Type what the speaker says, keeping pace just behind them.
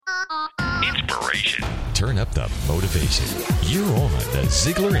turn up the motivation. You're on the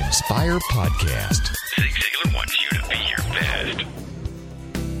Ziglar Inspire Podcast. Zig Ziglar wants you to be your best.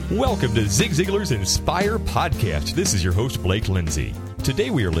 Welcome to Zig Ziglar's Inspire Podcast. This is your host, Blake Lindsay.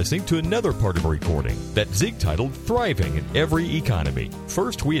 Today we are listening to another part of a recording that Zig titled Thriving in Every Economy.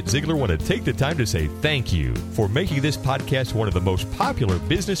 First, we at Ziglar want to take the time to say thank you for making this podcast one of the most popular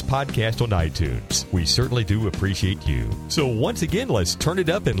business podcasts on iTunes. We certainly do appreciate you. So once again, let's turn it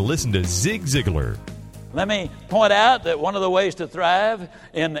up and listen to Zig Ziglar. Let me point out that one of the ways to thrive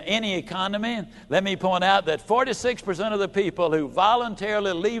in any economy, let me point out that 46% of the people who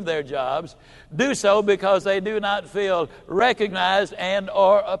voluntarily leave their jobs do so because they do not feel recognized and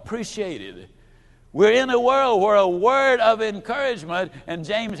or appreciated. We're in a world where a word of encouragement, and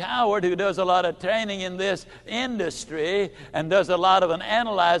James Howard, who does a lot of training in this industry and does a lot of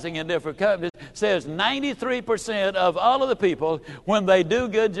analyzing in different companies, says 93% of all of the people, when they do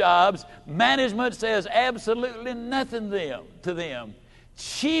good jobs, management says absolutely nothing to them.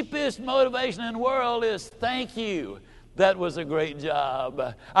 Cheapest motivation in the world is thank you. That was a great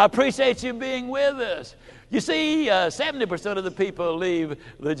job. I appreciate you being with us. You see, 70% of the people leave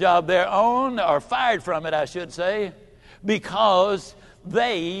the job they're on, or fired from it, I should say, because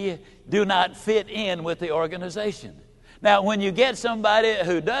they do not fit in with the organization. Now, when you get somebody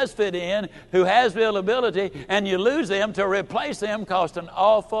who does fit in, who has availability, and you lose them, to replace them costs an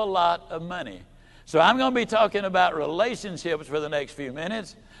awful lot of money. So I'm going to be talking about relationships for the next few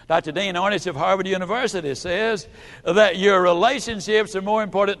minutes. Dr. Dean Ornish of Harvard University says that your relationships are more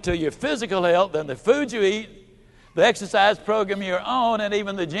important to your physical health than the food you eat, the exercise program you're on, and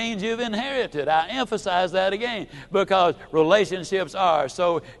even the genes you've inherited. I emphasize that again because relationships are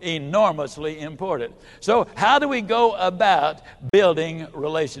so enormously important. So how do we go about building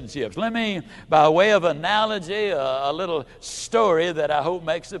relationships? Let me, by way of analogy, a little story that I hope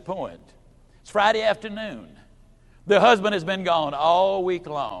makes the point. It's Friday afternoon. The husband has been gone all week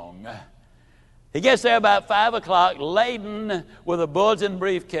long. He gets there about 5 o'clock, laden with a bulging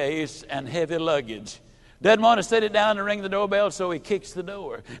briefcase and heavy luggage. Doesn't want to sit it down and ring the doorbell, so he kicks the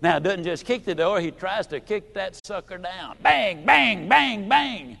door. Now, doesn't just kick the door, he tries to kick that sucker down. Bang, bang, bang,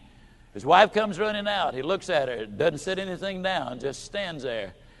 bang. His wife comes running out. He looks at her, doesn't sit anything down, just stands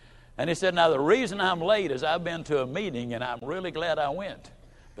there. And he said, now, the reason I'm late is I've been to a meeting, and I'm really glad I went,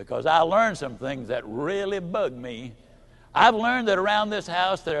 because I learned some things that really bug me. I've learned that around this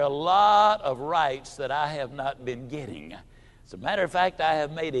house there are a lot of rights that I have not been getting. As a matter of fact, I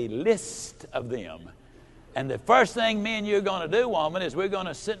have made a list of them. And the first thing me and you are going to do, woman, is we're going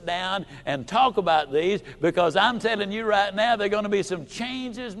to sit down and talk about these, because I'm telling you right now there are going to be some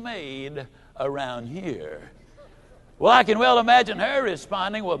changes made around here. Well, I can well imagine her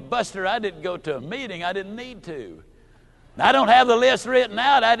responding, well, Buster, I didn't go to a meeting. I didn't need to. I don't have the list written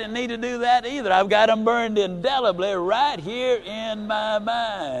out. I didn't need to do that either. I've got them burned indelibly right here in my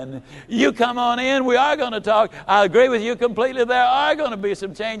mind. You come on in. We are going to talk. I agree with you completely. There are going to be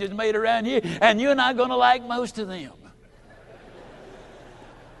some changes made around here, and you're not going to like most of them.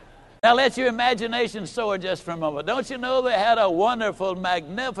 Now, let your imagination soar just for a moment. Don't you know they had a wonderful,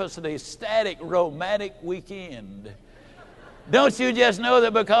 magnificent, ecstatic, romantic weekend? Don't you just know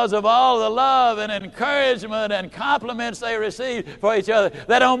that because of all the love and encouragement and compliments they received for each other,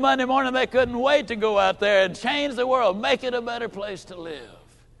 that on Monday morning they couldn't wait to go out there and change the world, make it a better place to live.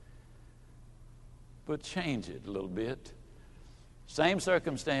 But change it a little bit. Same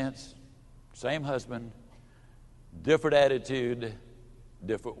circumstance, same husband, different attitude,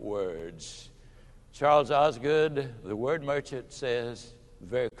 different words. Charles Osgood, the word merchant, says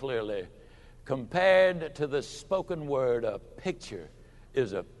very clearly, compared to the spoken word, a picture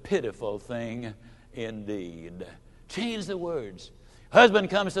is a pitiful thing indeed. Change the words. Husband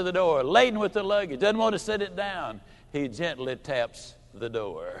comes to the door, laden with the luggage, doesn't want to sit it down. He gently taps the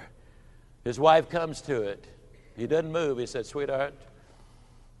door. His wife comes to it. He doesn't move. He said, sweetheart,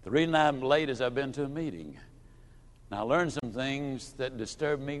 the reason I'm late is I've been to a meeting. And I learned some things that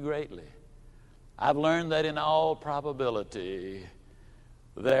disturbed me greatly. I've learned that in all probability,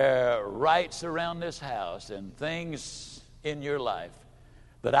 there are rights around this house and things in your life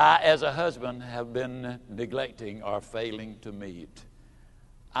that I, as a husband, have been neglecting or failing to meet.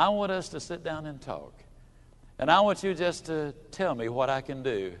 I want us to sit down and talk. And I want you just to tell me what I can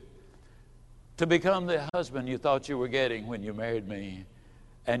do to become the husband you thought you were getting when you married me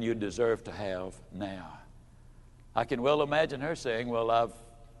and you deserve to have now. I can well imagine her saying, well, I've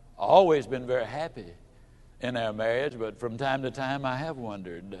always been very happy in our marriage, but from time to time I have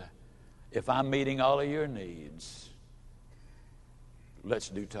wondered if I'm meeting all of your needs. Let's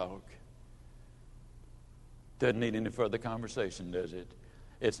do talk. Doesn't need any further conversation, does it?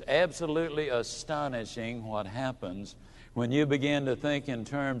 It's absolutely astonishing what happens when you begin to think in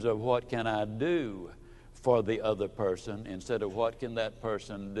terms of what can I do for the other person instead of what can that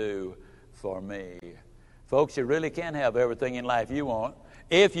person do for me. Folks, you really can have everything in life you want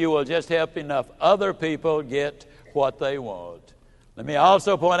if you will just help enough other people get what they want. Let me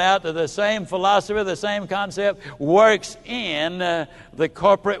also point out that the same philosophy, the same concept works in the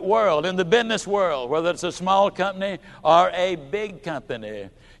corporate world, in the business world, whether it's a small company or a big company.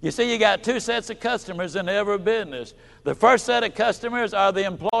 You see, you got two sets of customers in every business. The first set of customers are the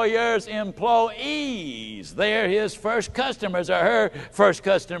employer's employees. They're his first customers or her first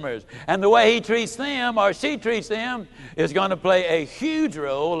customers. And the way he treats them or she treats them is going to play a huge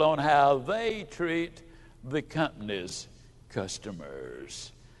role on how they treat the company's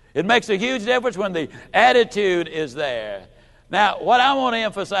customers. It makes a huge difference when the attitude is there. Now, what I want to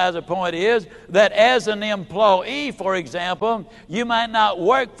emphasize a point is that as an employee, for example, you might not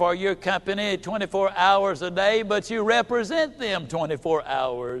work for your company 24 hours a day, but you represent them 24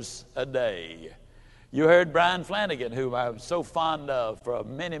 hours a day. You heard Brian Flanagan, who I'm so fond of for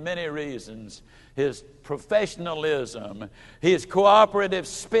many, many reasons. His professionalism, his cooperative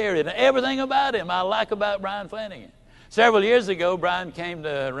spirit, and everything about him I like about Brian Flanagan. Several years ago, Brian came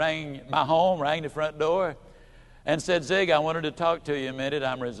to rang the front door, and said, Zig, I wanted to talk to you a minute.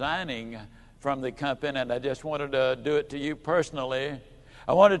 I'm resigning from the company, and I just wanted to do it to you personally.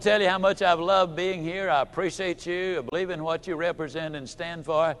 I want to tell you how much I've loved being here. I appreciate you. I believe in what you represent and stand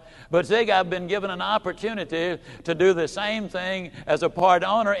for. But Zig, I've been given an opportunity to do the same thing as a part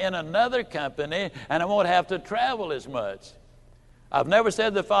owner in another company, and I won't have to travel as much. I've never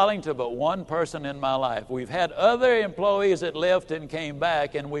said the following to but one person in my life. We've had other employees that left and came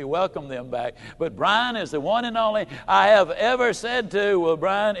back, and we welcome them back. But Brian is the one and only I have ever said to, well,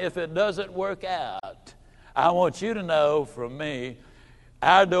 Brian, if it doesn't work out, I want you to know from me,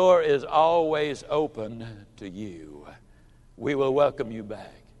 our door is always open to you. We will welcome you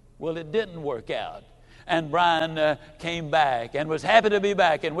back. Well, it didn't work out. And Brian came back and was happy to be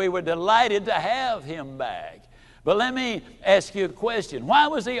back, and we were delighted to have him back. But let me ask you a question. Why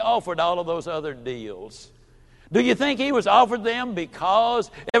was he offered all of those other deals? Do you think he was offered them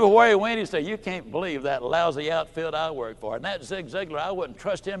because everywhere he went, he'd say, you can't believe that lousy outfit I work for. And that Zig Ziglar, I wouldn't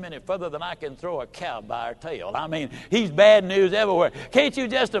trust him any further than I can throw a cow by her tail. I mean, he's bad news everywhere. Can't you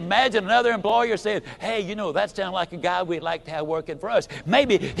just imagine another employer saying, hey, you know, that sounds like a guy we'd like to have working for us.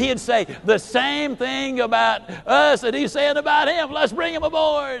 Maybe he'd say the same thing about us that he's saying about him. Let's bring him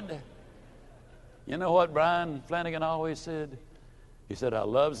aboard. You know what Brian Flanagan always said? He said, I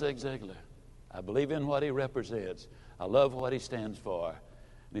love Zig Ziglar. I believe in what he represents. I love what he stands for.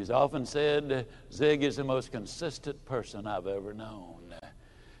 And he's often said, Zig is the most consistent person I've ever known.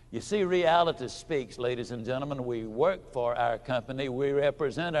 You see, reality speaks, ladies and gentlemen. We work for our company. We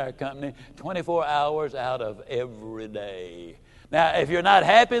represent our company 24 hours out of every day. Now, if you're not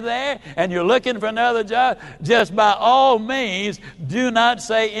happy there and you're looking for another job, just by all means, do not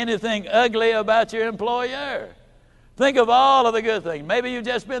say anything ugly about your employer. Think of all of the good things. Maybe you've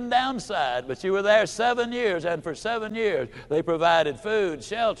just been downside, but you were there 7 years, and for 7 years they provided food,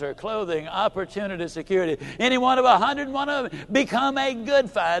 shelter, clothing, opportunity, security. Any one of 101 of them, become a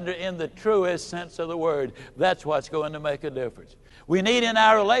good finder in the truest sense of the word. That's what's going to make a difference. We need in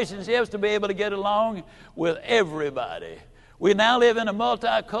our relationships to be able to get along with everybody. We now live in a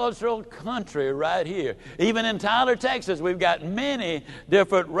multicultural country right here. Even in Tyler, Texas, we've got many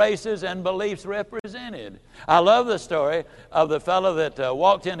different races and beliefs represented. I love the story of the fellow that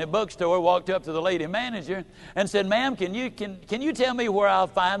walked in a bookstore, walked up to the lady manager and said, ma'am, can you tell me where I'll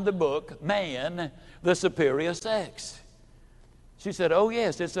find the book, Man, the Superior Sex? She said, oh,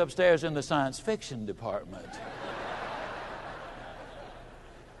 yes, it's upstairs in the science fiction department.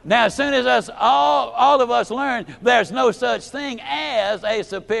 Now, as soon as all of us learn there's no such thing as a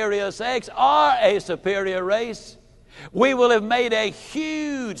superior sex or a superior race, we will have made a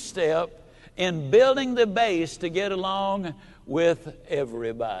huge step in building the base to get along with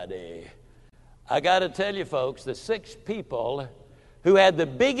everybody. I got to tell you, folks, the 6 people who had the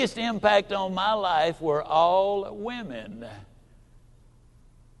biggest impact on my life were all women.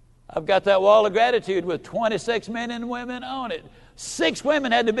 I've got that wall of gratitude with 26 men and women on it. 6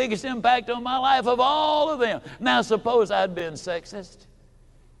 women had the biggest impact on my life of all of them. Now, suppose I'd been sexist.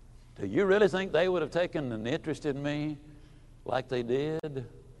 Do you really think they would have taken an interest in me like they did?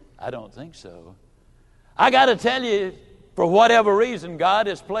 I don't think so. I got to tell you, for whatever reason, God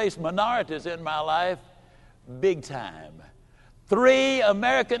has placed minorities in my life big time. 3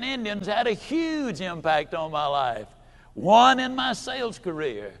 American Indians had a huge impact on my life. 1 in my sales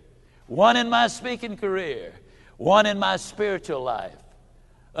career, 1 in my speaking career, 1 in my spiritual life.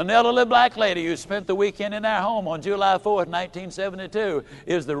 An elderly black lady who spent the weekend in our home on July 4th, 1972,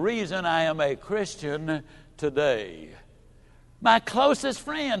 is the reason I am a Christian today. My closest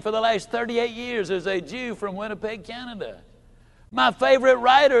friend for the last 38 years is a Jew from Winnipeg, Canada. My favorite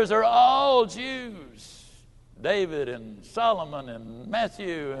writers are all Jews. David and Solomon and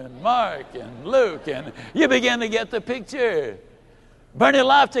Matthew and Mark and Luke, and you begin to get the picture. Bernie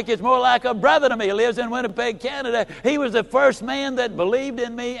Loftic is more like a brother to me. He lives in Winnipeg, Canada. He was the first man that believed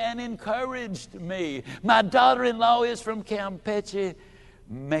in me and encouraged me. My daughter-in-law is from Campeche,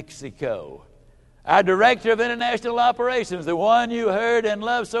 Mexico. Our Director of International Operations, the one you heard and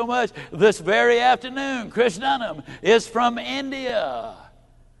loved so much this very afternoon, Chris Dunham, is from India.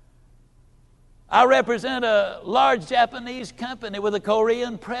 I represent a large Japanese company with a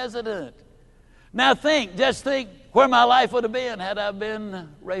Korean president. Now just think where my life would have been had I been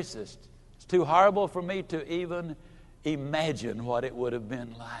racist. It's too horrible for me to even imagine what it would have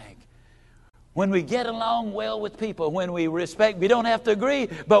been like. When we get along well with people, when we respect, we don't have to agree,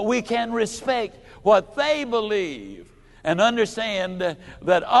 but we can respect what they believe and understand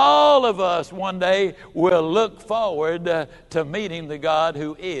that all of us one day will look forward to meeting the God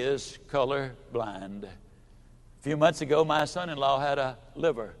who is colorblind. A few months ago, my son-in-law had a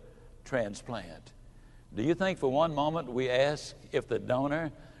liver transplant. Do you think for one moment we asked if the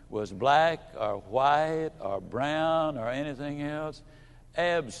donor was black or white or brown or anything else?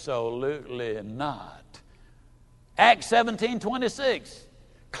 Absolutely not. Acts 17:26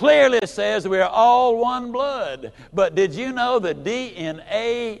 clearly says we are all one blood. But did you know the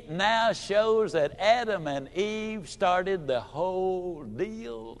DNA now shows that Adam and Eve started the whole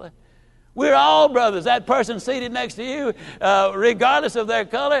deal? We're all brothers. That person seated next to you, regardless of their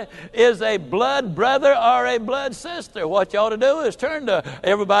color, is a blood brother or a blood sister. What you ought to do is turn to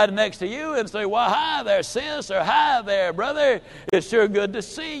everybody next to you and say, well, hi there, sis, or hi there, brother. It's sure good to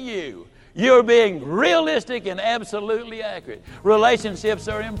see you. You're being realistic and absolutely accurate. Relationships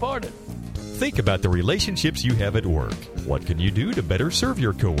are important. Think about the relationships you have at work. What can you do to better serve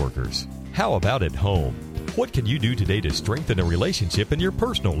your coworkers? How about at home? What can you do today to strengthen a relationship in your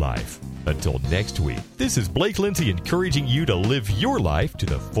personal life? Until next week, this is Blake Lindsay encouraging you to live your life to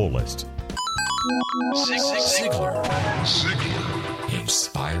the fullest. Ziglar.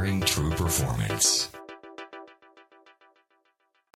 Inspiring true performance.